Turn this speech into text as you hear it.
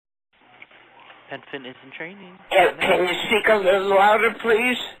Penn Fitness and Training. Can you speak a little louder,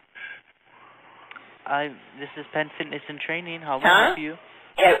 please? This is Penn Fitness and Training. How may I help you?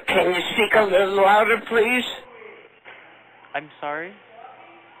 Can you speak a little louder, please? I'm sorry?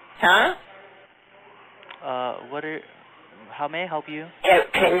 Huh? How may I help you?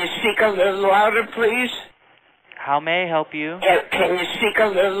 Can you speak a little louder, please? How may I help you? Can you speak a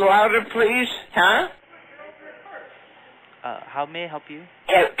little louder, please? Huh? How may I help you?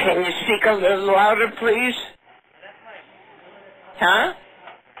 Can you speak a little louder, please? Huh?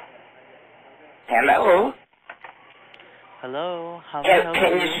 Hello? Hello? How may I help you?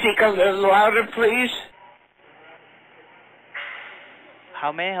 Can you speak a little louder, please?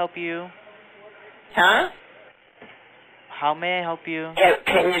 How may I help you? Huh? How may I help you?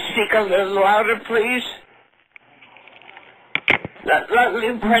 Can you speak a little louder, please? Let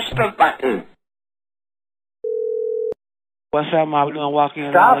me press the button. What's up, Ma? We're doing walking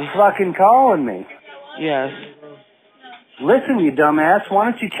in Stop Lolly. fucking calling me. Yes. Listen, you dumbass, why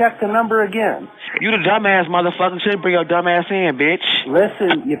don't you check the number again? You the dumbass motherfucker. Shouldn't bring your dumbass in, bitch.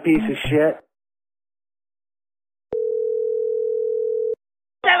 Listen, you piece of shit.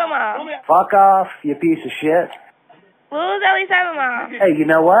 Fuck off, you piece of shit. Who's Ellie 7 Mile? Hey, you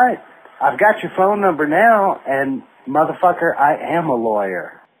know what? I've got your phone number now, and motherfucker, I am a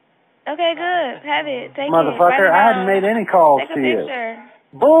lawyer. Okay, good. Have it. Take Motherfucker, it. I hadn't made any calls Take to a you. picture.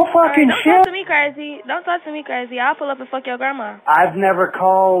 Bull fucking Don't shit. talk to me crazy. Don't talk to me crazy. I'll pull up and fuck your grandma. I've never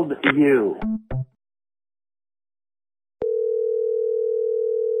called you.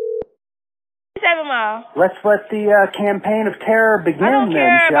 7 Mile. Let's let the campaign of terror begin I don't then,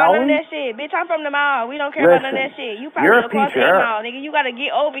 care shall about none we? of that shit. Bitch, I'm from the mall. We don't care about none of that shit. You you're probably a piece of the earth. mall, nigga. You gotta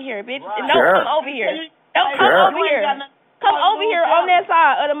get over here, bitch. Sure. Don't come over here. Don't come Sure. over here. Come over here on that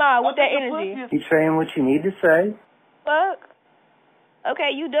side of the mall with that energy. Keep saying what you need to say. Fuck.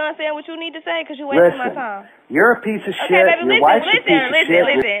 Okay, you done saying what you need to say because you wasting my time. You're a piece of Okay, shit. baby, Your wife's a piece of shit.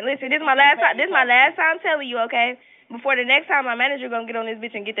 listen. This is my last time. This is my last time telling you, okay? Before the next time, my manager gonna get on this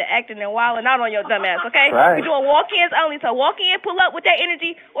bitch and get to acting and wilding out on your dumb ass, okay? Right. You're doing walk-ins only, so walk in, pull up with that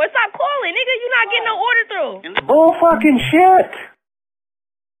energy, or stop calling, nigga. You're not getting no order through. Bull fucking shit.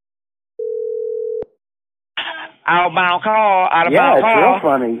 Outbound call. Yeah, Out-of-bound it's call. real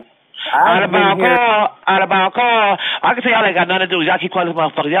funny. Out-of-bound call. I can tell y'all ain't got nothing to do. Y'all keep calling this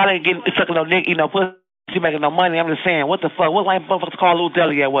motherfucker. Y'all ain't getting sucking no dick, eating no pussy, making no money. I'm just saying, what the fuck? What white motherfuckers call Lou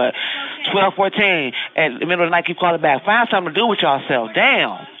Deli at what? 12:14 at the middle of the night, keep calling back. Find something to do with yourself.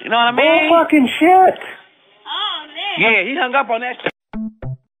 Damn. You know what I mean? Bull fucking shit. Oh, man. Yeah, he hung up on that shit.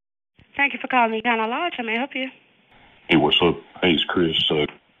 Thank you for calling me, Ghana Lodge. How may I help you? Hey, what's up? Hey, it's Chris.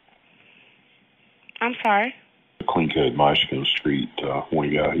 I'm sorry. Clean cut Michigan Street. One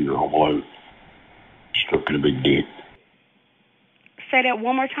guy here home alone, stroking a big dick. Say that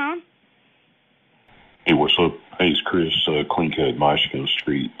one more time. Hey, what's up? Hey, it's Chris. Clean cut Michigan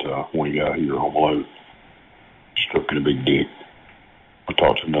Street. One guy here home alone, stroking a big dick. I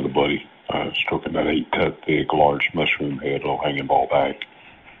talked to another buddy, stroking that 8-cut, thick, large mushroom head, little hanging ball back.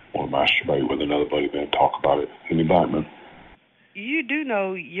 Want to masturbate with another buddy, man. Talk about it. Hit me back, man. You do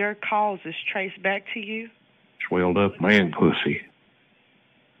know your calls is traced back to you? Swelled up man pussy.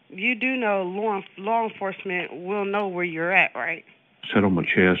 You do know law enforcement will know where you're at, right? Sit on my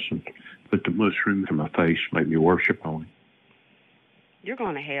chest and put the mushrooms in my face, make me worship on it. You're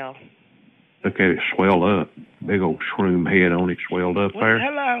going to hell. Look at it swell up. Big old shroom head on it, swelled up there.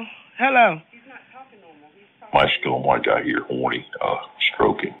 Hello. Mexican white guy here, horny,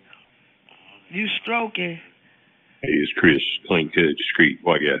 stroking. You stroking. Hey, it's Chris, clean cut, discreet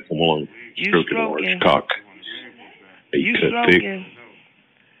white guy from alone, stroking a large cock. You 8-cut thick. stroking.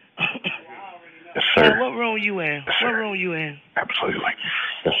 Yes, sir. What room you in? Yes, what room you in? Absolutely.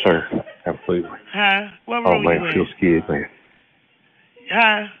 Yes, sir. Absolutely. Huh? What Oh, room man, you in? feels scared, man.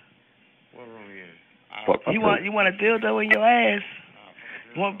 Huh? What room you in? You want a dildo in your ass?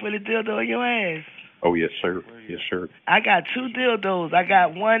 You want to put a dildo in your ass? Oh, yes, sir. Yes, sir. I got 2 dildos. I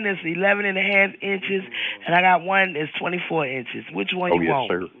got one that's 11.5 inches, and I got one that's 24 inches. Which one you want?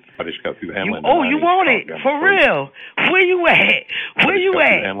 Oh, yes, sir. I just got through handling. You want it? For real? Where you at? Where you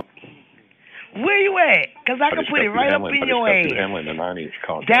at? Where you at? Because I can put it right up in your ass. Handling the 9-inch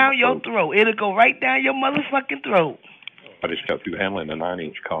cock down your throat. It'll go right down your motherfucking throat. I just got through handling the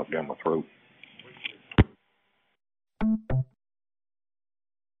 9-inch cock down my throat.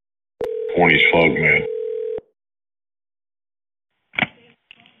 Horny as fuck, man.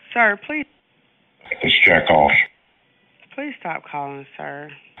 Sir, please. Let's jack off. Please stop calling, sir.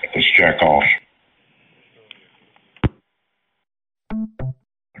 Let's jack off.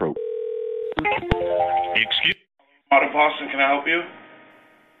 Throat. Excuse me, out of Boston, can I help you?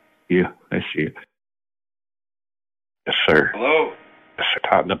 Yeah, that's it. Yes, sir. Hello? Yes, sir.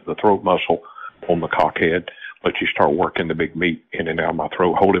 Tighten up the throat muscle on the cockhead. Let you start working the big meat in and out of my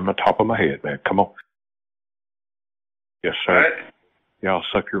throat, holding the top of my head, man. Come on. Yes, sir. What? Yeah, I'll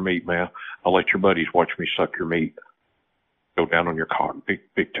suck your meat, man. I'll let your buddies watch me suck your meat. Go down on your cock.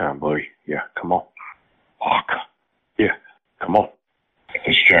 Big time, buddy. Yeah, come on. Fuck. Yeah, come on.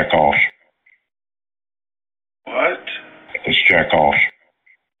 Let's jack off. What? Let's jack off.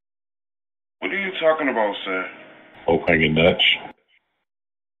 What are you talking about, sir? Oh, hanging nuts.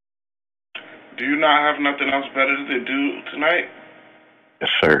 Do you not have nothing else better to do tonight?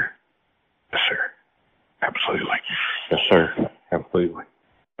 Yes, sir. Yes, sir. Absolutely. Yes, sir. Absolutely.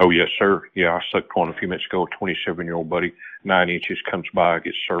 Oh, yes, sir. Yeah, I sucked one a few minutes ago. A 27-year-old buddy, 9 inches, comes by,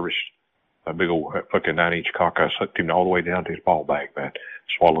 gets serviced. A big old fucking 9-inch cock. I sucked him all the way down to his ball bag, man.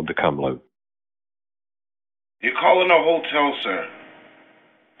 Swallowed the cum load. You're calling a hotel, sir.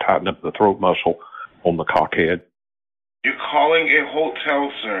 Tighten up the throat muscle on the cockhead. You're calling a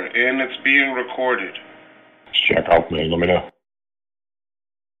hotel, sir, and it's being recorded. Check off, man. Let me know.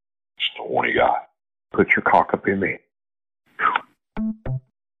 It's the one you got. Put your cock up in me.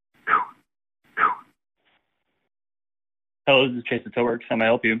 Hello, this is Chase at Towworks. How may I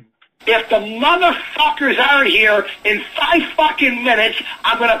help you? If the motherfuckers aren't here in 5 fucking minutes,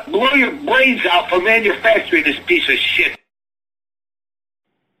 I'm gonna blow your brains out for manufacturing this piece of shit.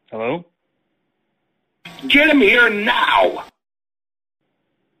 Hello? Get him here now. Are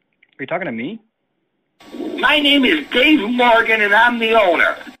you talking to me? My name is Dave Morgan, and I'm the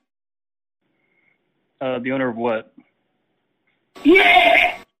owner. The owner of what?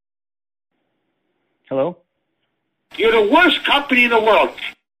 Yeah! Hello? You're the worst company in the world.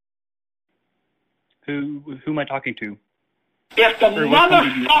 Who am I talking to? If the Or what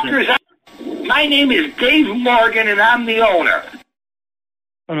company do you motherfuckers... My name is Dave Morgan, and I'm the owner.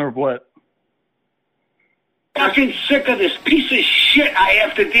 Owner of what? Fucking sick of this piece of shit I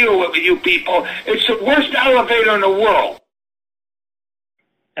have to deal with you people. It's the worst elevator in the world.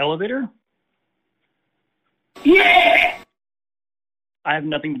 Elevator? Yeah! I have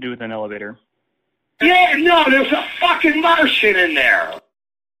nothing to do with an elevator. Yeah, no, there's a fucking Martian in there.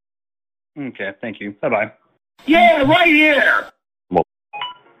 Okay, thank you. Bye-bye. Yeah, right here.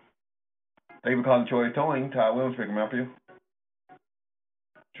 Thank you for calling Troy Towing. Ty Williams, can I help you?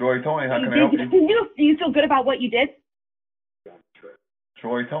 Troy Towing, how can I help you? Do you feel good about what you did?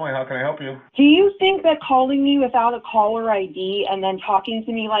 Troy Towing, how can I help you? Do you think that calling me without a caller ID and then talking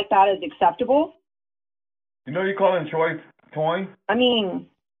to me like that is acceptable? You know you're calling Troy Towing? I mean,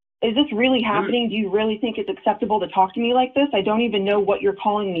 is this really happening? Do you really think it's acceptable to talk to me like this? I don't even know what you're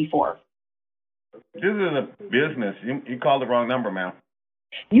calling me for. This is a business. You called the wrong number, ma'am.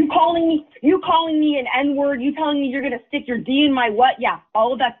 You calling me an N-word, you telling me you're going to stick your D in my what? Yeah,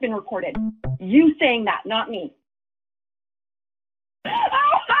 all of that's been recorded. You saying that, not me.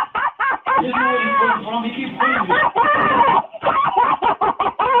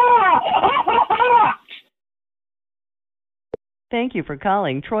 Thank you for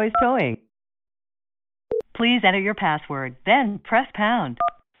calling Troy's Towing. Please enter your password, then press pound.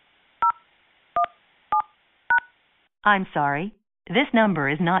 I'm sorry. This number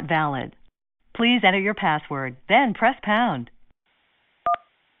is not valid. Please enter your password, then press pound.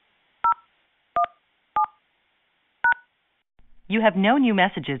 You have no new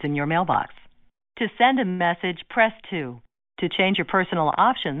messages in your mailbox. To send a message, press 2. To change your personal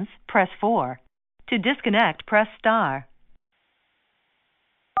options, press 4. To disconnect, press star.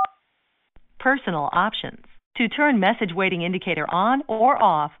 Personal options. To turn message waiting indicator on or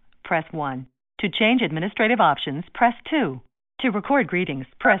off, press 1. To change administrative options, press 2. To record greetings,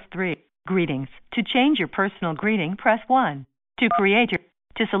 press 3. Greetings. To change your personal greeting, press 1. To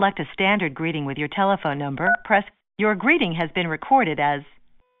select a standard greeting with your telephone number, press. Your greeting has been recorded as.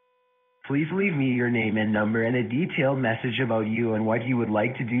 Please leave me your name and number and a detailed message about you and what you would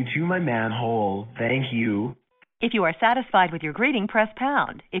like to do to my manhole. Thank you. If you are satisfied with your greeting, press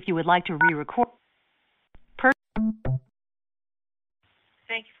pound. If you would like to re-record.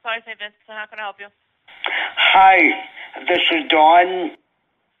 Thank you for calling St. Vincent. How can I help you? Hi, this is Dawn.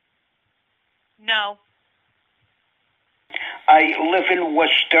 No. I live in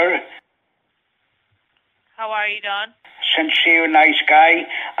Worcester. How are you, Don? Sincere, nice guy.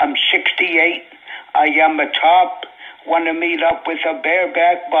 I'm 68. I am a top. Want to meet up with a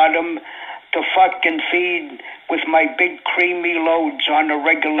bareback bottom to fucking feed with my big creamy loads on a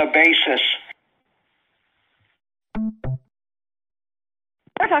regular basis.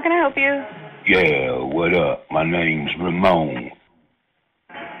 How can I help you? Yeah, what up? My name's Ramon.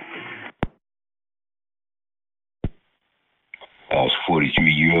 I was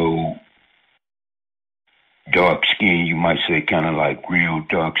 43-year-old Dark skin, you might say kind of like real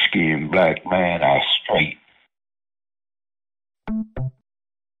dark skin, black man, I straight.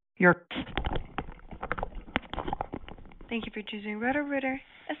 Thank you for choosing Roto Rooter.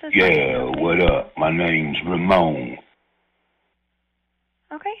 Yeah, what up? My name's Ramon.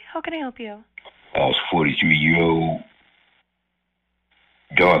 Okay, how can I help you? I was 43-year-old.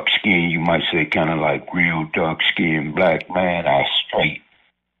 Dark skin, you might say kind of like real dark skin, black man, I straight.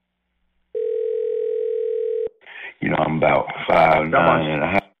 You know, I'm about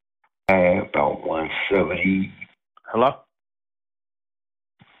 5'9.5", about 170. Hello?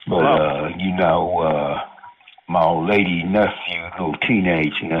 But, you know, my old lady nephew, little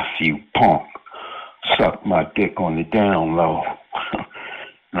teenage nephew, Punk, sucked my dick on the down low.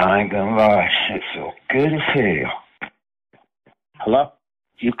 And I ain't gonna lie, shit felt good as hell. Hello?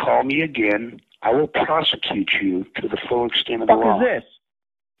 You call me again, I will prosecute you to the full extent of the law. What is this?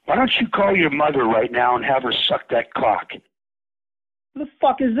 Why don't you call your mother right now and have her suck that cock? Who the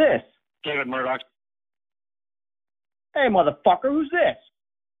fuck is this? David Murdoch. Hey, motherfucker, who's this?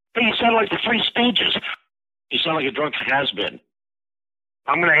 Hey, you sound like the Three Stooges. You sound like a drunk has-been.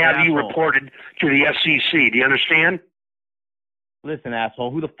 I'm going to have you reported to the FCC. Do you understand? Listen, asshole,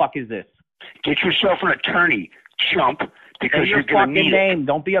 who the fuck is this? Get yourself an attorney, chump, because you're going to need name.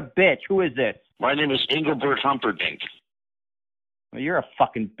 Don't be a bitch. Who is this? My name is Engelbert Humperdinck. Well, you're a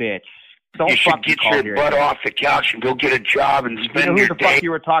fucking bitch. Don't you should fucking get your butt off the couch and go get a job and spend you know your who the day. fuck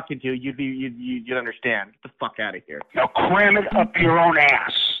you were talking to, you'd understand. Get the fuck out of here. Now cram it up your own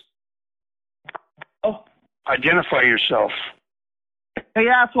ass. Oh. Identify yourself. Hey,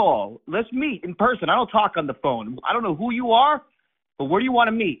 asshole, let's meet in person. I don't talk on the phone. I don't know who you are, but where do you want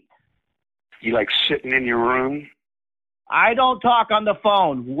to meet? You like sitting in your room? I don't talk on the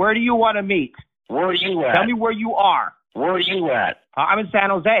phone. Where do you want to meet? Where are you at? Tell me where you are. Where are you at? I'm in San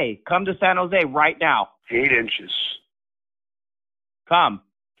Jose. Come to San Jose right now. 8 inches. Come.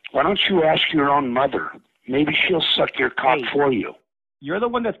 Why don't you ask your own mother? Maybe she'll suck your cock for you. You're the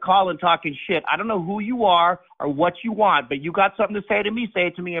one that's calling talking shit. I don't know who you are or what you want, but you got something to say to me, say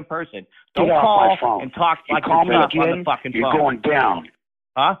it to me in person. Don't Get off call my phone. and talk you like call me you're again, on the fucking you're phone. going down.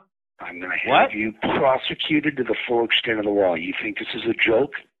 Huh? I'm going to have you prosecuted to the full extent of the law. You think this is a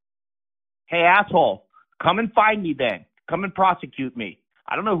joke? Hey, asshole, come and find me then. Come and prosecute me.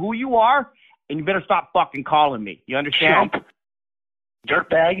 I don't know who you are, and you better stop fucking calling me. You understand? Chump.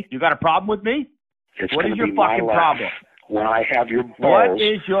 Dirtbag. You got a problem with me? It's what is gonna your be my fucking laugh problem? When I have your balls What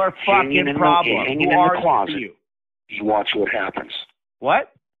is your fucking problem? Hanging Who in are the closet. you? You watch what happens.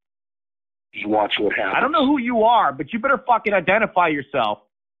 What? You watch what happens. I don't know who you are, but you better fucking identify yourself.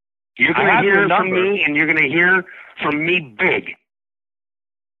 You're going to hear from me, and you're going to hear from me big.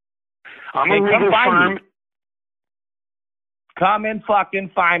 I'm a legal firm. Come and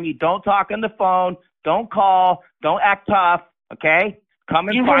fucking find me. Don't talk on the phone. Don't call. Don't act tough. Okay? Come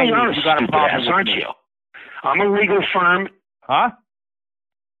and find me if you got a problem with aren't me. you? I'm a legal firm. Huh?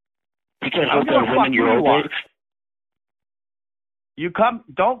 Because I don't of give a the fuck women who you're you are. over. You come.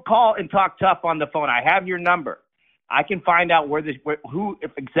 Don't call and talk tough on the phone. I have your number. I can find out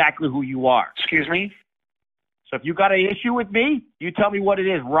exactly who you are. Excuse me? So if you got an issue with me, you tell me what it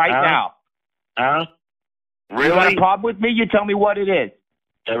is right now. Really? You got a problem with me? You tell me what it is.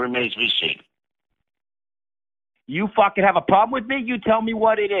 That remains to be seen. You fucking have a problem with me? You tell me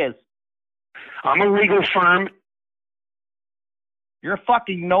what it is. I'm a legal firm. You're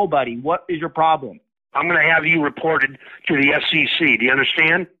fucking nobody. What is your problem? I'm going to have you reported to the FCC. Do you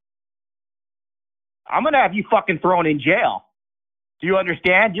understand? I'm going to have you fucking thrown in jail. Do you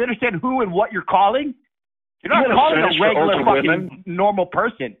understand? Do you understand who and what you're calling? You're not calling a regular fucking normal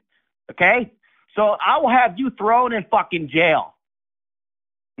person. Okay? So I will have you thrown in fucking jail.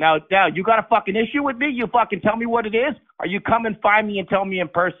 Now, you got a fucking issue with me? You fucking tell me what it is, or you come and find me and tell me in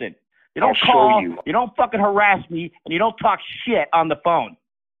person. You don't call, you don't fucking harass me, and you don't talk shit on the phone.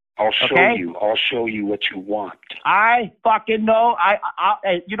 I'll show you. I'll show you what you want. I fucking know.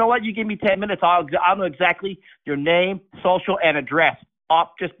 You know what? You give me 10 minutes. I'll know exactly your name, social, and address,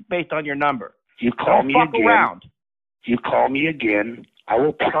 just based on your number. You call me again. Around. You call me again. I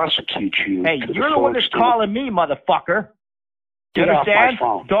will prosecute you. Hey, you're the one that's calling me, motherfucker. You Get understand? off my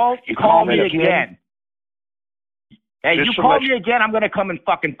phone. Don't call me again. Hey, you call me again, I'm going to come and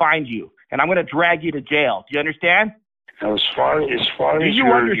fucking find you, and I'm going to drag you to jail. Do you understand? Now, as far as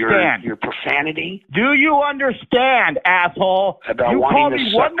your profanity. Do you understand, asshole? About you wanting call to me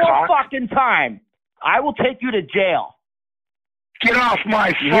suck one more cock? fucking time, I will take you to jail. Get off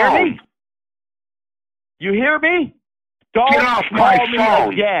my phone. You hear me? You hear me? Don't Get off my call me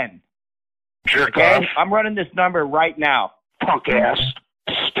phone. again. Jerk Okay? off. I'm running this number right now. Punk ass.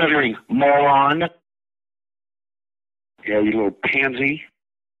 Stuttering moron. Yeah, you little pansy.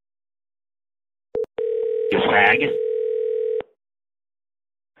 You fag.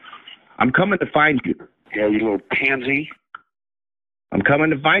 I'm coming to find you. Yeah, you little pansy. I'm coming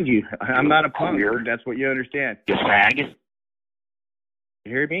to find you. I'm not a punk. That's what you understand. You fag. You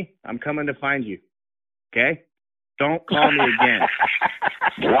hear me? I'm coming to find you. Okay? Don't call me again.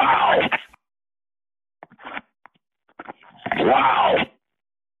 Wow. Wow.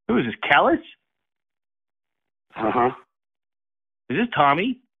 Who is this, Kellis? Uh-huh. Is this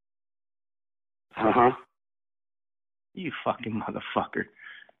Tommy? Uh-huh. You fucking motherfucker.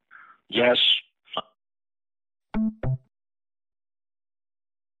 Yes.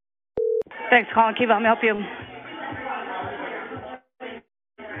 Thanks for calling. Kiva, let me help you.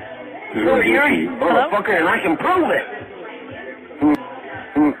 You're hearing motherfucker, and I can prove it.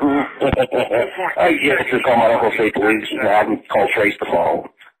 Yes, just call my Uncle Say Police. I can call Trace the phone.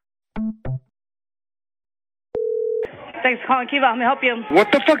 Thanks for calling. Kiva, let me help you.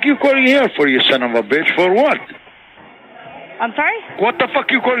 What the fuck you calling here for, you son of a bitch? For what? I'm sorry? What the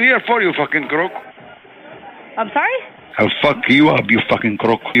fuck you calling here for, you fucking crook? I'm sorry? I'll fuck you up, you fucking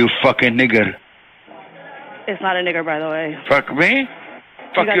crook. You fucking nigger. It's not a nigger, by the way. Fuck me?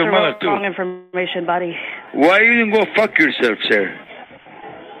 Fuck you got your the mother, too. wrong information, buddy. Why you didn't go fuck yourself, sir?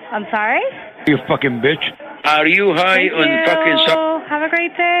 I'm sorry? You fucking bitch. Are you high Thank on you. fucking Have a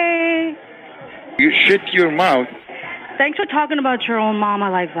great day. You shit your mouth. Thanks for talking about your own mama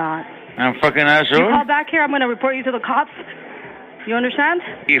like that. I'm fucking asshole. You call back here, I'm going to report you to the cops. You understand?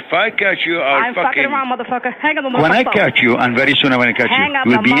 If I catch you, I'll I'm fucking around, motherfucker. Hang up the motherfucking When I phone. catch you, and very soon I'm going to catch Hang you, up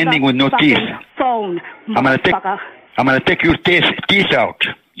we'll the be ending with no teeth. motherfucking phone, I'm gonna take your teeth out.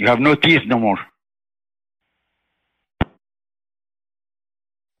 You have no teeth no more.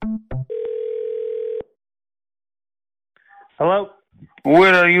 Hello?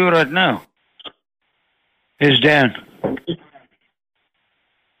 Where are you right now? It's Dan.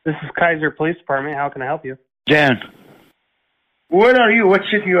 This is Kaiser Police Department. How can I help you? Dan. Where are you? What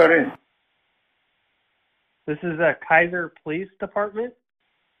city you are in? This is a Kaiser Police Department.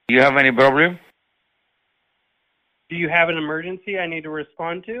 Do you have any problem? Do you have an emergency I need to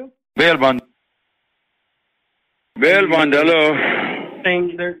respond to? Bail bond. Bail bond, hello.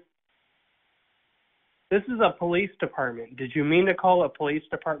 Saying there. This is a police department. Did you mean to call a police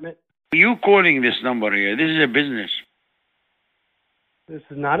department? You calling this number here? This is a business. This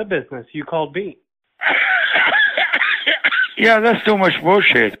is not a business. You called me. Yeah, that's too much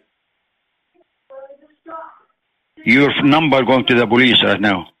bullshit. Your number going to the police right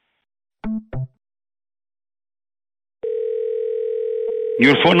now.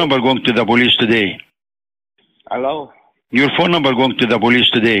 Your phone number going to the police today. Hello? Your phone number going to the police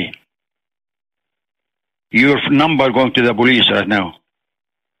today. Your number going to the police right now.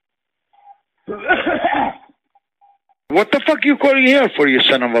 What the fuck you calling here for, you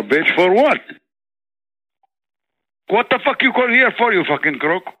son of a bitch? For what? What the fuck you calling here for, you fucking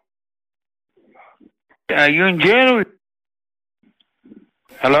crook? Are you in jail?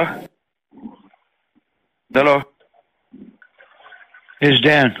 Hello? Hello? It's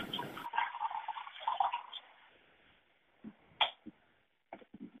Dan.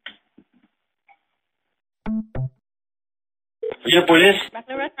 Are you police?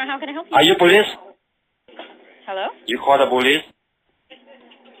 Buckley Restaurant, how can I help you? Are you police? Hello? You call the police?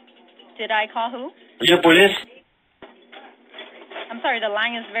 Did I call who? Are you police? I'm sorry, the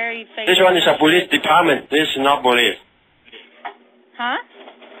line is very fake. This one is a police department. This is not police. Huh?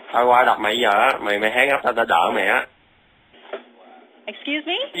 Tao qua đập mày giờ á, mày hang up tao đỡ mày á. Excuse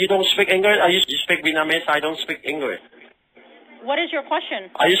me? You don't speak English? Are you speak Vietnamese? I don't speak English. What is your question?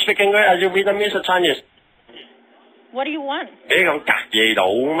 Are you speak English? Are you Vietnamese or Chinese? What do you want? Cái con cặc gì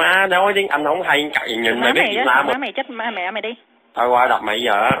đủ má, nói tiếng Anh không hay, cặc gì nhìn mày biết Việt Nam má không? mày chết mẹ mày đi. Tao qua đập mày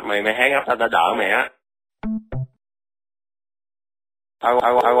giờ á, mày hang up tao đỡ mày á. Tao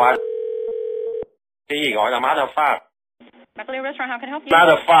qua. Cái gì gọi là motherfucker? Buckley Restaurant, how can I help you?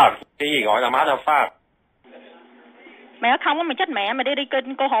 Motherfucker. Cái gì gọi là motherfucker? Mày ở không á, mày chết mẹ mày đi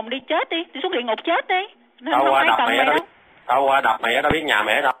cô hồn đi chết đi xuống địa ngục chết đi. Tao qua đập cần mày mày ở đâu. Tao qua đập mày ở đâu biết nhà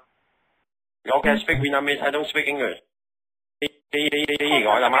mày ở đâu. You can speak Vietnamese, I don't speak English. Cái gì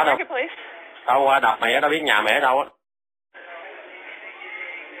gọi là motherfucker? Tao qua đập mày ở đâu biết nhà mày ở đâu á.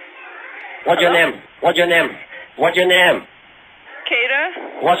 What's your name? What's your name? What's your name? Kata?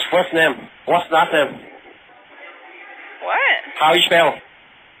 What's first name? What's last name? What? How you spell?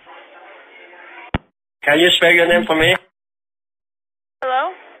 Can you spell your name for me?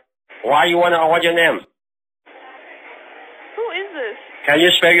 Hello? Why you wanna? What's your name? Who is this? Can you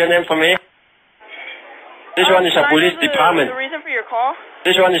spell your name for me? This one is a police department. The reason for your call?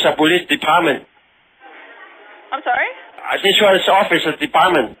 This one is a police department. I'm sorry? This one is office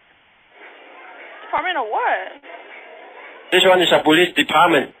department. Department of what? This one is a police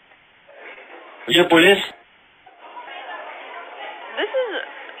department. You police?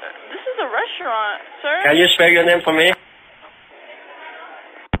 This is a restaurant, sir. Can you spell your name for me?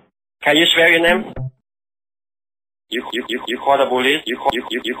 Can you spell your name? You call the police? You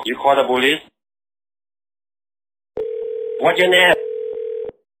call the police? What's your name?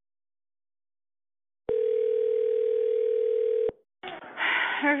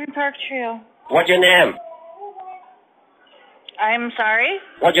 Irving Park Trio. What's your name? I'm sorry?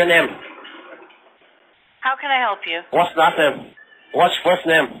 What's your name? How can I help you? What's last name? What's first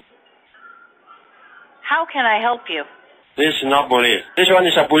name? How can I help you? This is not police. This one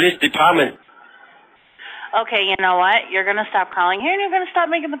is a police department. Okay, you know what? You're going to stop calling here and you're going to stop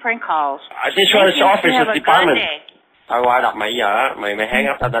making the prank calls. This one is office Have a department. good day. Tao qua đọc mày giờ, mày hang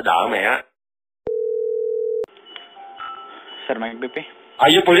up tao đã đỡ mày á. Sir, Mike BP. Are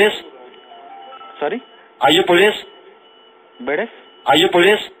you police? Sorry? Are you police? Bedes? Are you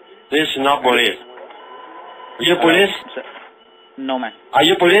police? This is not police. Are you police? Sir. No, man. Are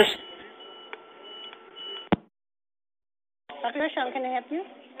you police? Can I help you?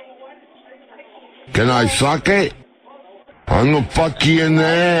 Can I suck it? I'm gonna fuck you in the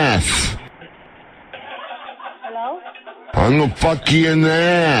ass. Hello? I'm gonna fuck you in the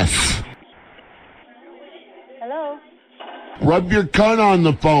ass. Hello? Rub your cunt on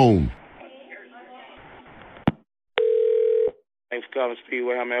the phone. Thanks for calling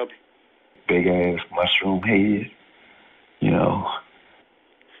Speedway. How may I help you? Big ass mushroom head. You know,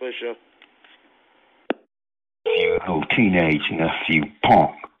 For sure. you little teenage nephew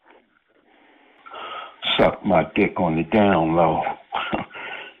punk. Suck my dick on the down low.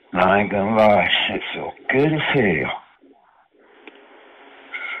 Now, I ain't gonna lie, shit so good as hell.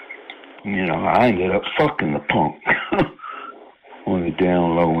 You know, I ended up fucking the punk on the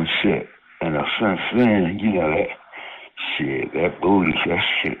down low and shit. And since then, you know, that booty, that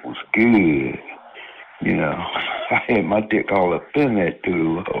shit was good. You know, I had my dick all up in that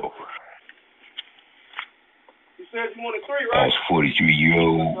dude. You said you wanted 3, I right? was 43 years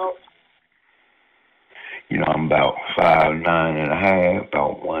old. You know, I'm about 5'9" and a half,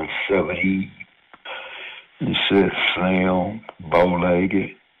 about 170. And shit, slim, bow-legged,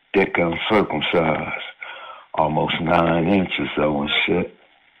 dick uncircumcised. Almost 9 inches though and shit.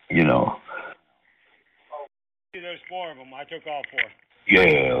 You know. There's 4 of them. I took all 4.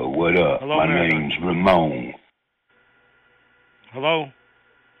 Yeah, what up? Hello, My man. name's Ramon. Hello?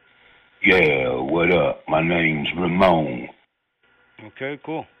 Yeah, what up? My name's Ramon. Okay,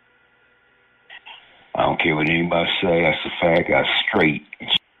 cool. I don't care what anybody say, that's a fact, I'm straight.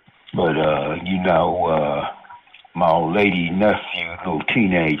 But, you know, my old lady nephew, little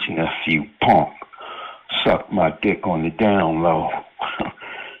teenage nephew, punk, sucked my dick on the down low.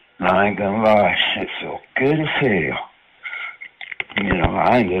 Now, I ain't gonna lie, shit's so good as hell. You know,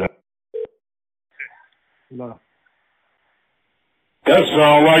 I ended up... No. That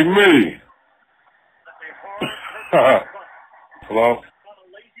sound like me. Hello?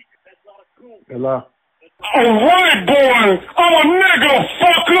 Hello? Alright, boy! I'm a nigga,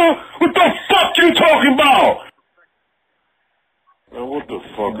 fucker! What the fuck you talking about? Man, what the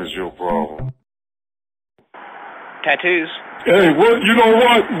fuck is your problem? Tattoos. Hey, what? You know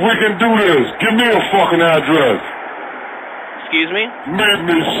what? We can do this. Give me a fucking address. Excuse me? Meet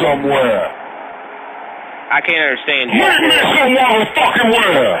me somewhere. I can't understand you. Meet me some motherfucking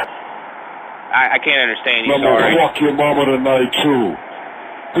where. I can't understand you, I'm gonna sorry. fuck your mama tonight, too.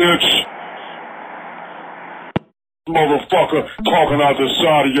 Bitch. Motherfucker talking out the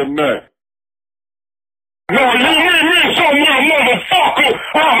side of your neck. No, you meet me somewhere, motherfucker.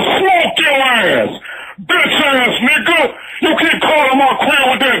 I'll smoke your ass. Bitch ass nigga. You keep calling my crib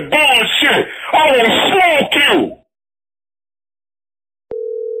with that bullshit. I will smoke you.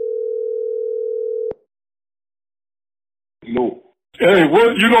 No. Hey,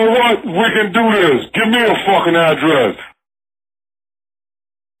 what? You know what? We can do this. Give me a fucking address.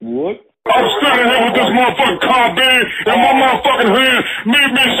 What? I'm standing here with this motherfucking carbine in my motherfucking hand.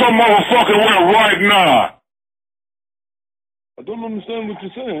 Meet me some motherfucking where right now. I don't understand what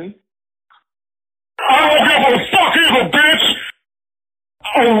you're saying. I don't give a fuck either, bitch.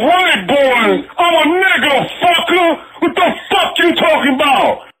 Alright, boy. I'm a nigga, fucker. What the fuck you talking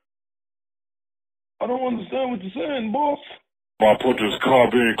about? I don't understand what you're saying, boss. I'll put this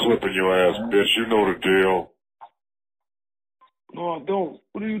carbine clip in your ass, bitch. You know the deal. No, I don't.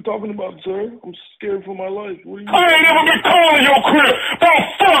 What are you talking about, sir? I'm scared for my life. What are you I ain't never been calling your crib. But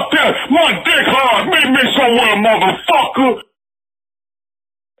fuck that. My dick hard. Meet me somewhere, motherfucker.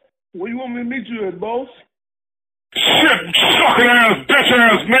 Where you want me to meet you at, boss? Shit, sucking ass, bitch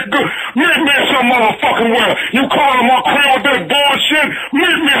ass nigga. Meet me some motherfucking where. You calling my crib with that bullshit?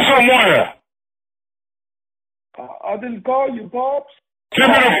 Meet me somewhere. I didn't call you, Pops. Give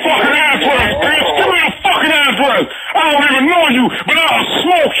me the fucking address, bitch. Give me the fucking address. I don't even know you, but I'll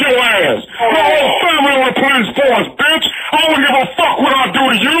smoke your ass. My whole family on the police force, bitch. I don't give a fuck what I do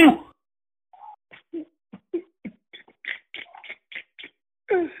to you.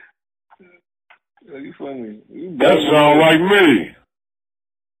 You funny. That sound like me.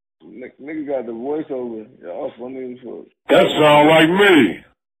 Nigga got the voiceover. Y'all funny as fuck. That sound like me.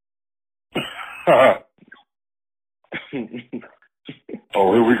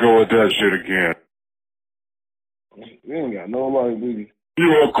 Oh, here we go with that shit again. You ain't got nobody, do you?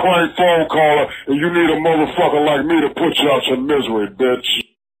 You a crank phone caller, and you need a motherfucker like me to put you out your misery, bitch.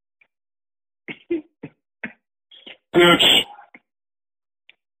 Bitch.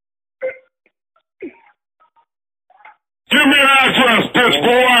 Give me an address, bitch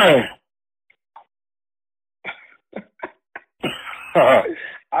boy.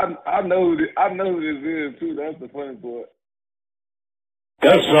 I know who this is too. That's the funny part.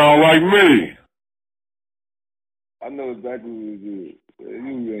 That sound like me. I know exactly who this is.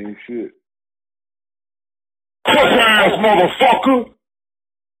 You ain't shit. Puss ass motherfucker.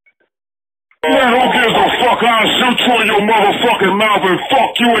 Man, who gives a fuck? I'll shoot you in your motherfucking mouth and fuck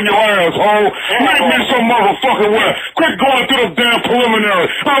you in your asshole. Make me some motherfucking way. Quit going through the damn preliminary.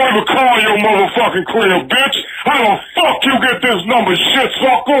 I don't even call your motherfucking crib, bitch. How the fuck you get this number, shit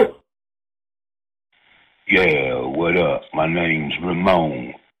sucker? Yeah, what up? My name's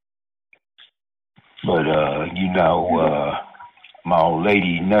Ramon. But, my old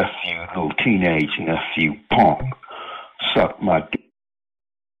lady nephew, little teenage nephew, Punk, sucked my dick.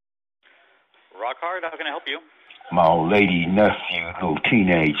 Rock hard, how can I help you? My old lady nephew, little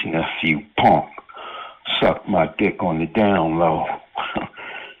teenage nephew, Punk, sucked my dick on the down low.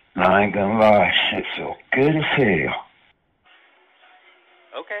 And I ain't gonna lie, it felt good as hell.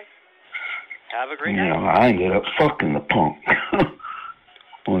 Okay. Have a great You night. know, I ended up fucking the Punk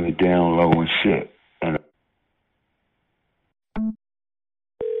on the down low and shit. And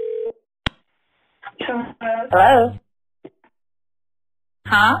Hello?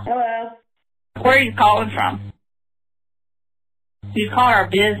 Huh? Hello. Where are you calling from? You call our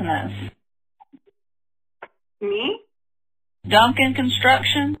business. Me? Duncan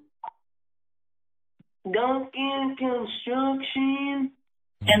Construction? Duncan Construction.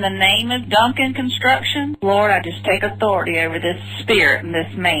 In the name of Duncan Construction, Lord, I just take authority over this spirit and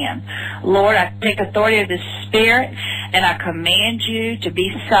this man. Lord, I take authority over this spirit, and I command you to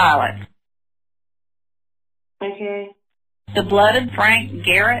be silent. Okay. The blood of Frank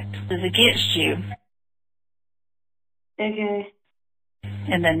Garrett is against you. Okay.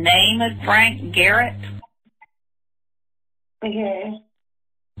 In the name of Frank Garrett. Okay.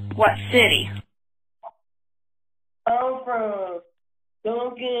 What city? I'm from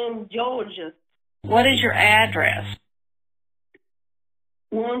Duncan, Georgia. What is your address?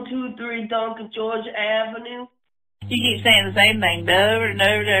 123 Duncan, Georgia Avenue. You keep saying the same thing over and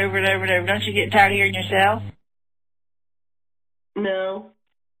over and over and over and over. Don't you get tired of hearing yourself? No.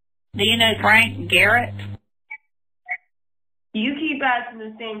 Do you know Frank Garrett? You keep asking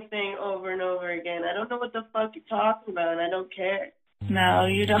the same thing over and over again. I don't know what the fuck you're talking about, and I don't care. No,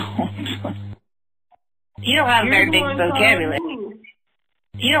 you don't. You don't have a very big vocabulary.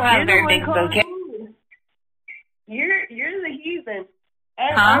 You don't have a very big vocabulary. You're the heathen.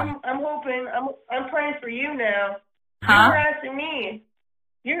 Huh? I'm hoping, I'm praying for you now. Huh? You're harassing me.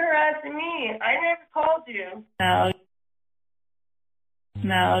 You're harassing me. I never called you. No.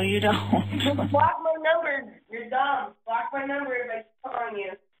 No, you don't. Just block my number. You're dumb. Block my number if I keep calling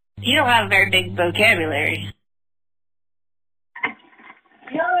you. You don't have a very big vocabulary.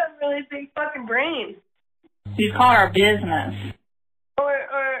 You don't have a really big fucking brain. You call our business. Or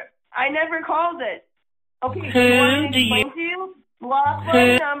I never called it. Okay, Who you want me to do you- explain to you? Block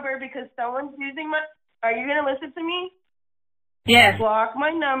my number because someone's using my... Are you going to listen to me? Yes. Block my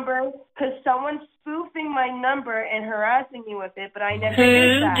number because someone's spoofing my number and harassing me with it, but I never Who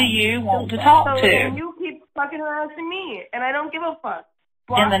did that. do you want to talk so to? then you keep fucking harassing me, and I don't give a fuck.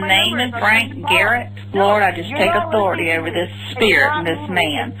 Block In the my name number of if I Frank can call. Garrett, No, Lord, I just you're take not authority listening to over me. this It's spirit not and this me.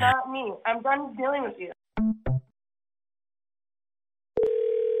 man. It's not me. I'm done dealing with you.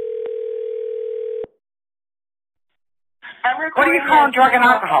 I'm What are you recording calling this. drug and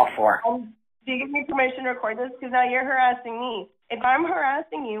alcohol for? Do you give me permission to record this? Because now you're harassing me. If I'm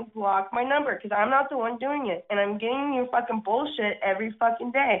harassing you, block my number because I'm not the one doing it. And I'm getting you fucking bullshit every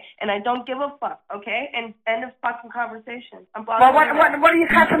fucking day. And I don't give a fuck, okay? And end of fucking conversation. I'm blocking Well, you now. what are you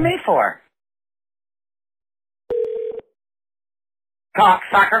cussing me for?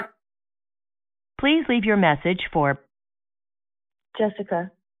 cocksucker. Please leave your message for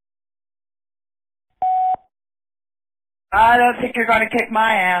Jessica. I don't think you're going to kick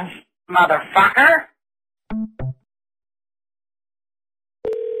my ass, motherfucker.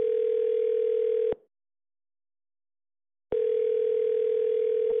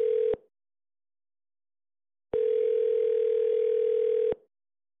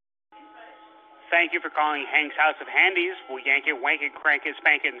 Thank you for calling Hank's House of Handies. We'll yank it, wank it, crank it,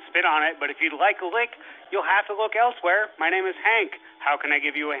 spank it, and spit on it. But if you'd like a lick, you'll have to look elsewhere. My name is Hank. How can I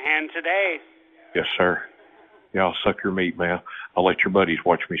give you a hand today? Yes, sir. Yeah, I'll suck your meat, man. I'll let your buddies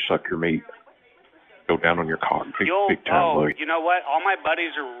watch me suck your meat. Go down on your cock, big time, buddy. You know what? All my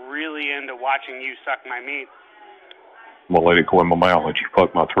buddies are really into watching you suck my meat. I'm gonna let it go in my mouth, let you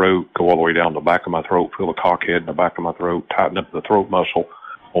fuck my throat, go all the way down the back of my throat, feel the cock head in the back of my throat, tighten up the throat muscle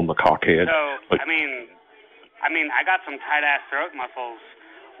on the cock head. So, I mean, I got some tight ass throat muscles.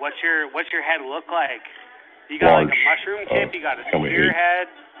 What's your head look like? You got like a mushroom tip? You got a spear head?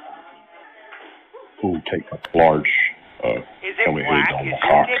 Ooh, take a large Is it black? on the Is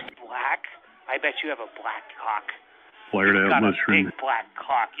cock. your dick black? I bet you have a black cock. Flared You out got mushroom. a big black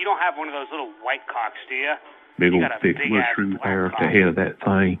cock. You don't have one of those little white cocks, do you? Big You old got a thick big mushroom ass black there at the cock. head of that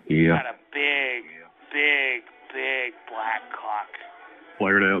thing. You Yeah. got a big black cock.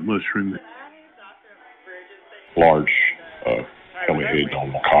 Flared out mushroom. Large helmet head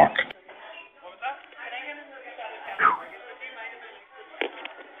on the cock.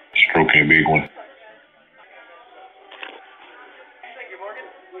 Stroking a big one.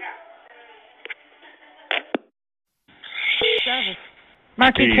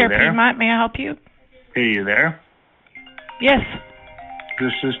 Marquis Hey, Care there. Piedmont, may I help you? Hey, you there? Yes.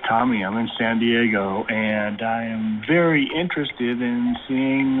 This is Tommy. I'm in San Diego, and I am very interested in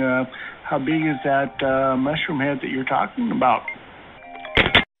seeing how big is that mushroom head that you're talking about.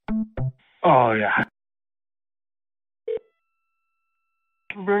 Oh, yeah.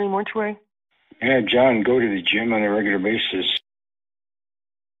 Bernie Mortuary. Yeah, John, go to the gym on a regular basis.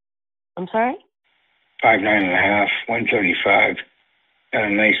 I'm sorry? 5'9.5", 135. Got a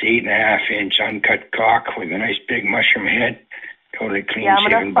nice 8.5-inch uncut cock with a nice big mushroom head. Totally clean Yeah, I'm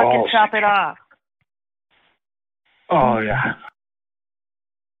gonna shaven fucking balls. chop it off. Oh, yeah.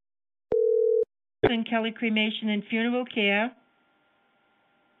 And Kelly Cremation and Funeral Care.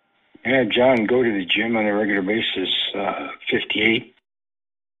 Yeah, John, go to the gym on a regular basis. 58.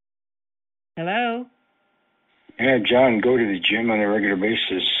 Hello? Yeah, John, go to the gym on a regular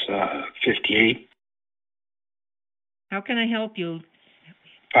basis. 58. How can I help you?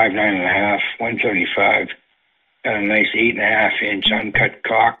 5'9.5", 135. Got a nice 8.5-inch uncut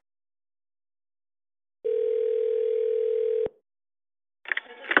cock.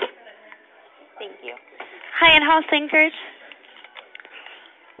 Thank you. Hi, in-house thinkers.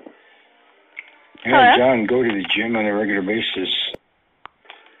 Yeah, Hello? John, go to the gym on a regular basis.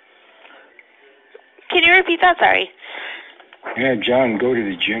 Can you repeat that? Sorry. Yeah, John, go to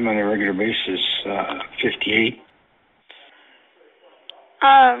the gym on a regular basis. 58.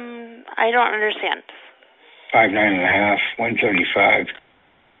 I don't understand. 5'9.5", 135.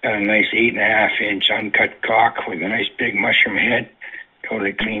 Got a nice 8.5-inch uncut cock with a nice big mushroom head.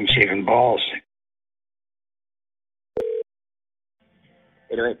 Totally clean shaven balls.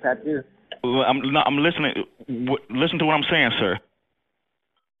 808 tattoo. I'm listening. Listen to what I'm saying, sir.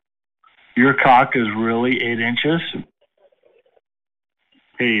 Your cock is really 8 inches.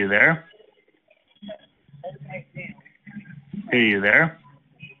 Hey, you there? Hey, you there?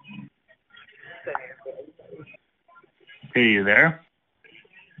 Hey, you there?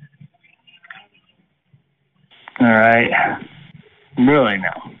 All right. Really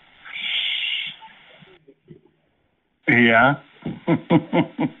now. Yeah.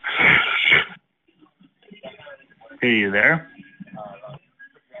 Hey, you there?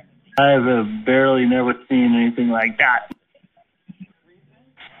 I've barely never seen anything like that.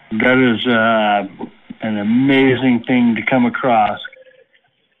 That is an amazing thing to come across.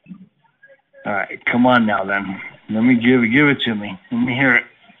 All right, come on now then. Let me give it to me. Let me hear it.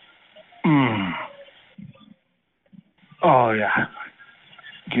 Oh yeah.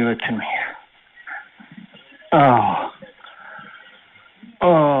 Give it to me. Oh.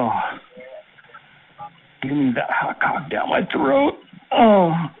 Oh. Give me that hot cock down my throat.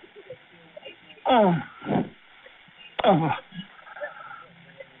 Oh. Oh. Oh.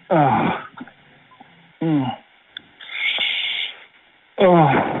 Oh.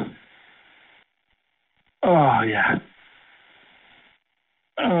 Oh. Oh, yeah.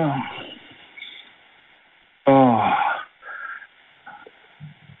 Oh. Oh.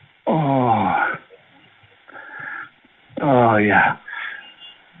 Oh. Oh, yeah.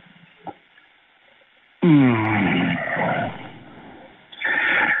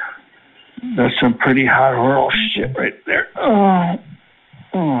 some pretty hot oral shit right there. Oh,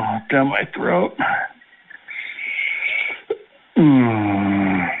 down my throat.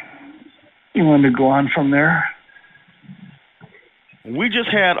 You want to go on from there? We just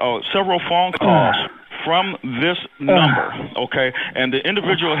had several phone calls from this number, okay? And the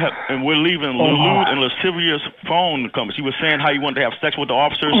individual, and we're leaving lewd and lascivious phone companies. He was saying how he wanted to have sex with the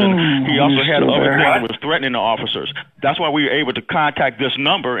officers, and he also had other things that was threatening the officers. That's why we were able to contact this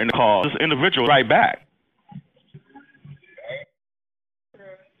number and call this individual right back.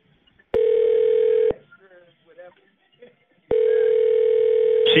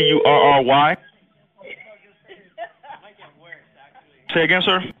 C-U-R-R-Y. Say again,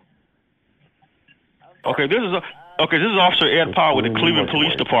 sir. Okay, this is Officer Ed Powell with the Cleveland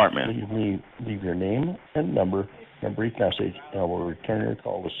Police Department. Please leave your name and number and a brief message, and I will return your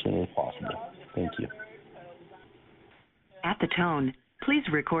call as soon as possible. Thank you. At the tone, please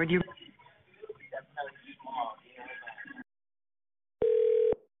record your...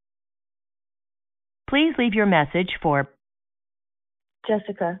 Please leave your message for...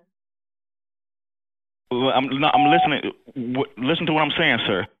 Jessica. I'm listening. Listen to what I'm saying,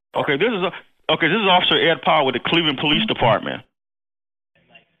 sir. Okay, this is Officer Ed Powell with the Cleveland Police Department.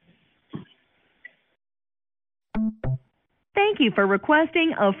 Thank you for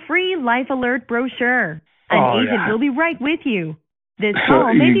requesting a free Life Alert brochure. An agent will be right with you. This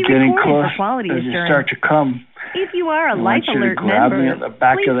call may be recorded for quality assurance. You start to come. If you are a Life Alert member,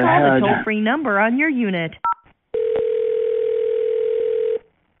 please call the toll-free number on your unit.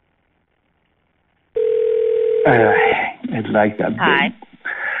 I'd like that. Hi.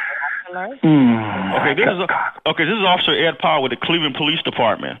 Hello? Okay, this is Officer Ed Powell with the Cleveland Police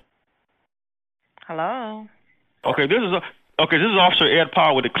Department. Hello? Okay, this is Officer Ed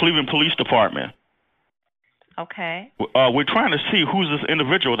Powell with the Cleveland Police Department. Okay. We're trying to see who's this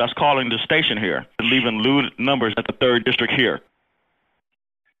individual that's calling the station here and leaving lewd numbers at the 3rd District here.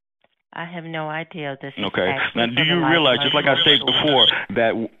 I have no idea this is okay. Now, do you realize, just like I said before,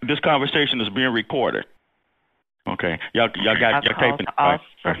 that this conversation is being recorded? Okay. Y'all taping.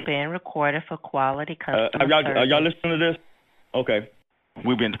 For being recorded for quality customer service. Are y'all listening to this? Okay.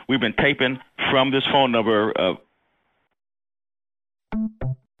 We've been taping from this phone number.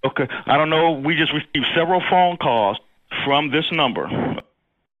 Okay. I don't know. We just received several phone calls from this number.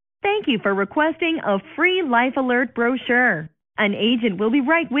 Thank you for requesting a free Life Alert brochure. An agent will be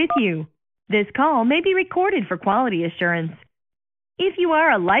right with you. This call may be recorded for quality assurance. If you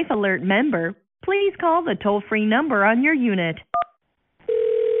are a Life Alert member, please call the toll-free number on your unit.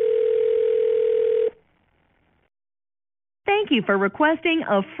 Thank you for requesting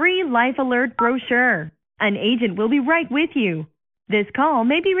a free Life Alert brochure. An agent will be right with you. This call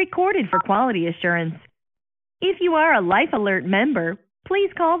may be recorded for quality assurance. If you are a Life Alert member,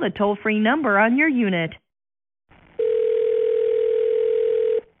 please call the toll-free number on your unit.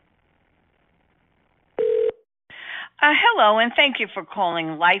 Hello, and thank you for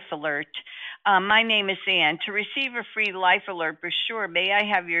calling Life Alert. My name is Ann. To receive a free Life Alert brochure, may I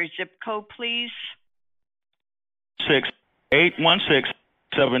have your zip code, please?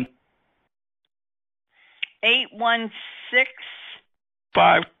 68167. 816.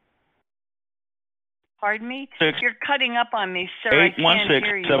 5. Pardon me? 6. You're cutting up on me, sir. I can't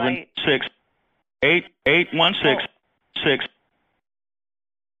hear you. 81676. 8166.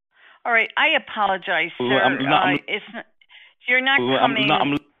 All right, I apologize, sir. You're not coming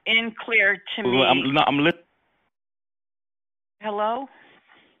in clear to me. Hello?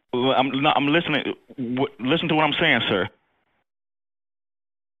 I'm listening. Listen to what I'm saying, sir.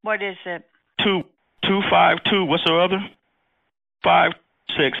 What is it? 252. What's the other?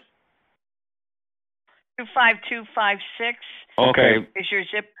 56. 25256. Okay. Is your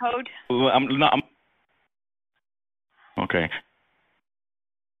zip code? Okay.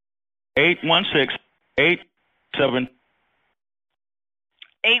 81687.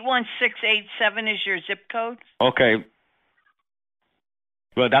 81687 is your zip code? Okay.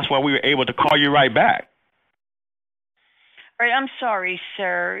 Well, that's why we were able to call you right back. All right, I'm sorry,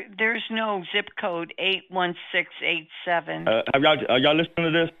 sir. There's no zip code 81687. Are y'all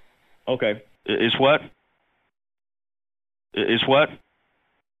listening to this? Okay. It's what? It's what?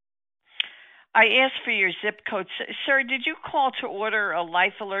 I asked for your zip code. Sir, did you call to order a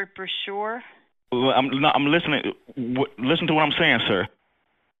Life Alert brochure? I'm listening. Listen to what I'm saying, sir.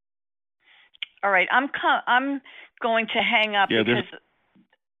 All right, I'm going to hang up because...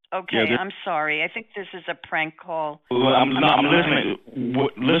 Okay, I'm sorry. I think this is a prank call. I'm listening.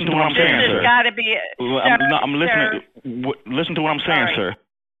 Listen to what I'm saying, sir. This has got to be... I'm listening. Listen to what I'm saying, sir.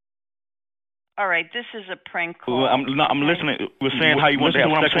 All right, this is a prank call. Well, I'm listening. We're saying how you want to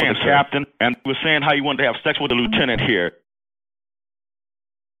have sex with the captain, and we're saying how you want to have sex with the lieutenant here.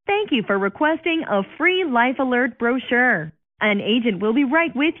 Thank you for requesting a free Life Alert brochure. An agent will be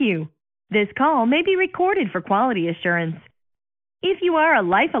right with you. This call may be recorded for quality assurance. If you are a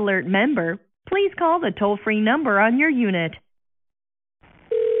Life Alert member, please call the toll-free number on your unit.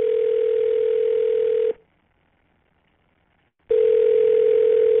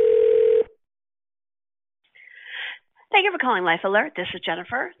 Thank you for calling Life Alert. This is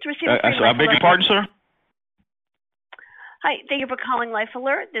Jennifer. To receive a free I beg your pardon, sir? Hi, thank you for calling Life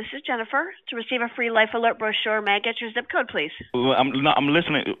Alert. This is Jennifer. To receive a free Life Alert brochure, may I get your zip code, please? Well, I'm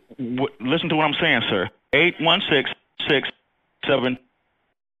listening. Listen to what I'm saying, sir. 816667.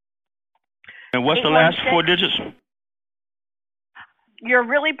 And what's the last 4 digits? You're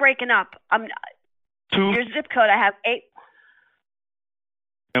really breaking up. Your zip code, I have 8.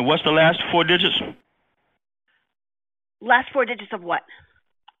 And what's the last 4 digits? Last 4 digits of what?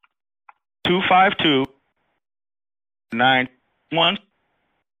 25291.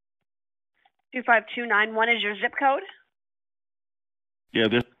 25291 is your zip code? Yeah,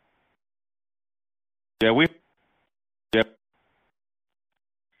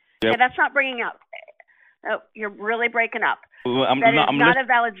 Yeah, that's not bringing up. Oh, you're really breaking up. Well, that is not a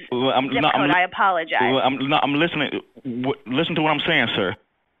valid zip code. I apologize. Well, I'm listening. Listen to what I'm saying, sir.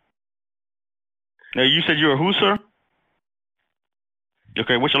 Now, you said you're a who, sir?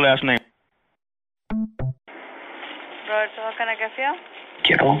 Okay, what's your last name? Roberto, what can I get for you?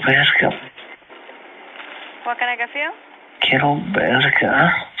 Quiero verga. What can I get for you? Quiero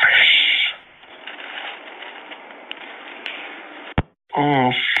verga.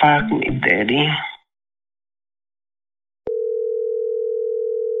 Oh, fuck me, daddy.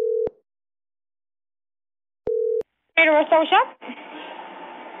 Social?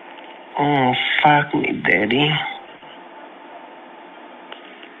 Oh, fuck me, daddy.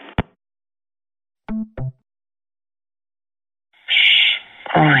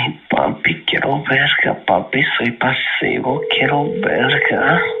 Ay, papi, quiero verga, papi, soy pasivo, quiero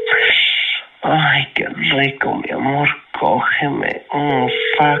verga. Ay, qué rico, mi amor, cógeme.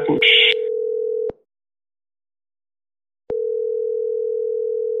 Fuck me.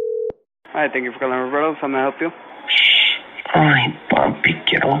 Hi, thank you for calling Roberto. How may I help you? Ay, papi,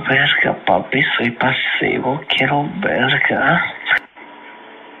 quiero verga, papi, soy pasivo, quiero verga.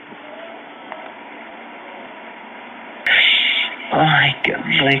 Ay, qué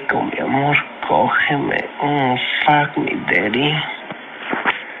rico, mi amor, cógeme. Fuck me, daddy.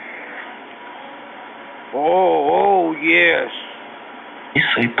 Oh, yes. Y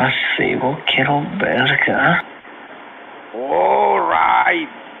soy pasivo, quiero verga. All right.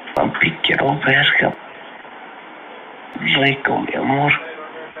 Papi, quiero verga. Rico, mi amor.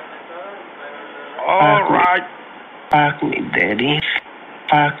 All right. Fuck me, daddy.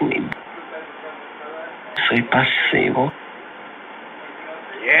 Fuck me. Soy pasivo.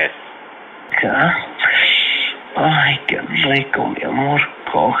 Yes. Ay, qué rico, mi amor,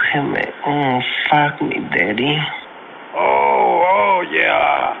 cógeme. Fuck me, daddy. Oh,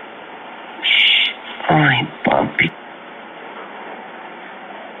 yeah. Ay, papi.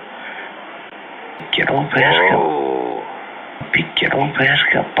 Quiero verga. Papi, quiero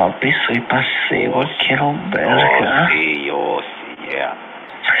verga, papi, soy pasivo, quiero verga. Oh, sí, yeah.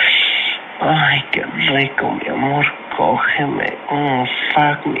 Ay, qué rico, mi amor, cógeme.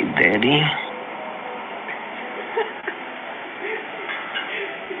 Fuck me, daddy.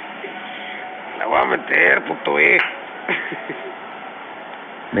 La voy a meter, puto,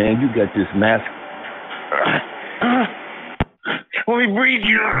 Man, you got this mask. Let me breathe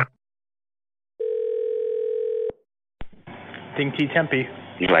you. Ding T Tempe.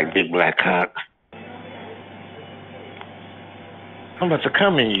 You like big black cock? I'm about to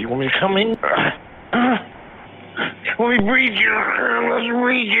come in. You want me to come in? Let me breathe you. Let's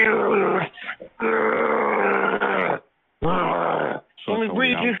breathe you. Let me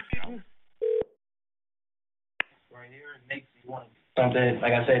breathe you. Something,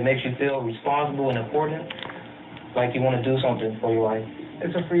 like I said, makes you feel responsible and important, like you want to do something for your life.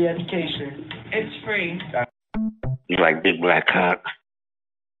 It's a free education. It's free. You like big black cock?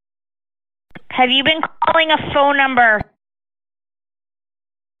 Have you been calling a phone number?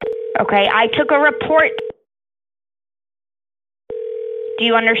 Okay, I took a report. Do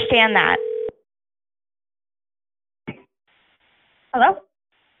you understand that? Hello?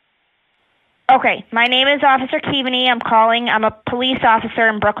 Okay, my name is Officer Keaveney. I'm a police officer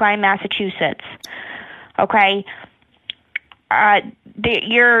in Brookline, Massachusetts. Okay.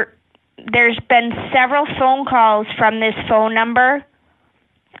 There's been several phone calls from this phone number.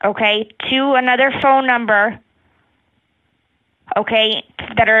 okay, to another phone number, okay,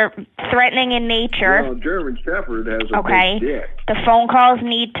 that are threatening in nature. Well, German Shepherd has a okay, big dick. the phone calls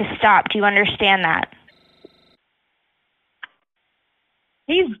need to stop. Do you understand that?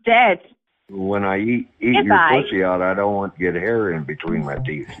 He's dead. When I eat Goodbye. your pussy out, I don't want to get hair in between my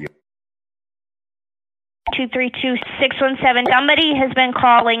teeth. 232-617. Somebody has been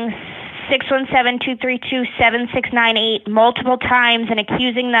calling 617-232-7698 multiple times and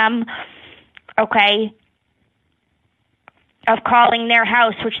accusing them, okay, of calling their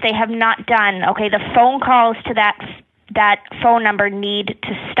house, which they have not done. Okay, the phone calls to that phone number need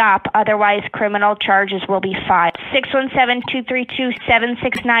to stop, otherwise criminal charges will be filed.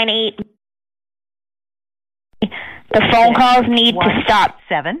 617-232-7698. The phone calls need to stop.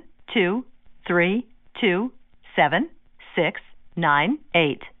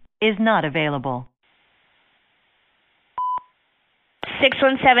 723276698 is not available.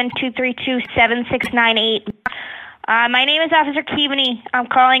 617-232-7698. My name is Officer Keaveney. I'm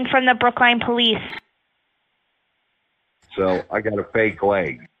calling from the Brookline Police. So I got a fake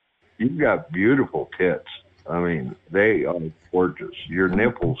leg. You've got beautiful tits. I mean, they are gorgeous. Your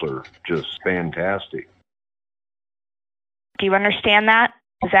nipples are just fantastic. Do you understand that?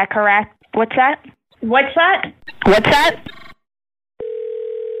 Is that correct? What's that? What's that? What's that?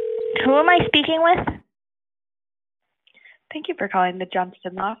 Who am I speaking with? Thank you for calling the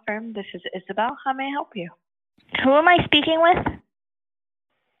Johnston Law Firm. This is Isabel. How may I help you? Who am I speaking with?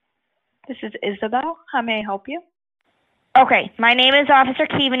 This is Isabel. How may I help you? Okay, my name is Officer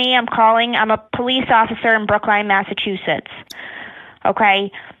Keaveney. I'm a police officer in Brookline, Massachusetts.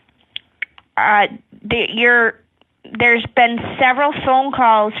 Okay. There's been several phone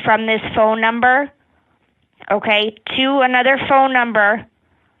calls from this phone number, okay, to another phone number,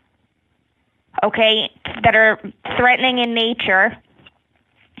 okay, that are threatening in nature,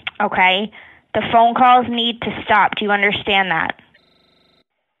 okay. The phone calls need to stop. Do you understand that?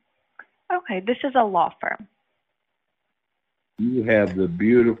 Okay, this is a law firm. You have the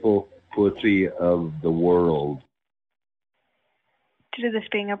beautiful pussy of the world. Due to this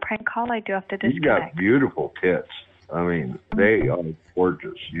being a prank call, I do have to You've disconnect. got beautiful tits. I mean, they are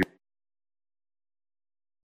gorgeous.